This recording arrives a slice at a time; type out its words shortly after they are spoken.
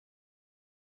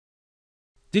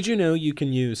Did you know you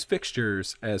can use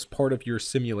fixtures as part of your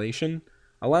simulation,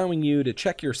 allowing you to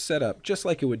check your setup just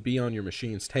like it would be on your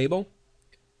machine's table?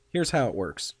 Here's how it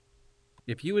works.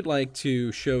 If you would like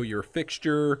to show your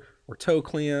fixture or toe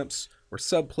clamps or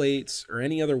subplates or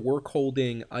any other work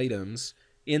holding items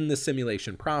in the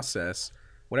simulation process,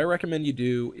 what I recommend you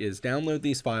do is download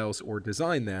these files or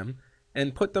design them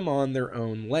and put them on their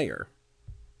own layer.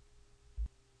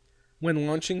 When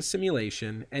launching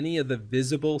simulation, any of the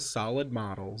visible solid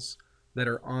models that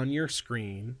are on your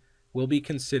screen will be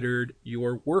considered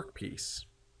your workpiece.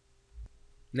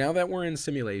 Now that we're in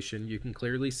simulation, you can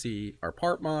clearly see our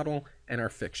part model and our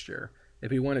fixture.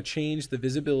 If you want to change the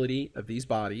visibility of these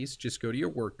bodies, just go to your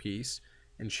workpiece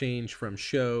and change from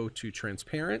show to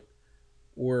transparent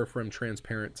or from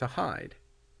transparent to hide.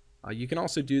 You can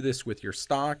also do this with your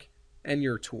stock and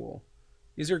your tool.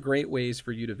 These are great ways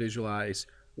for you to visualize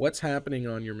what's happening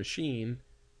on your machine,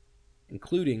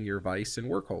 including your vise and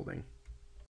work holding.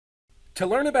 To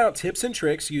learn about tips and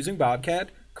tricks using BobCAD,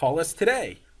 call us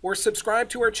today or subscribe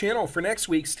to our channel for next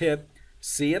week's tip.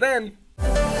 See you then!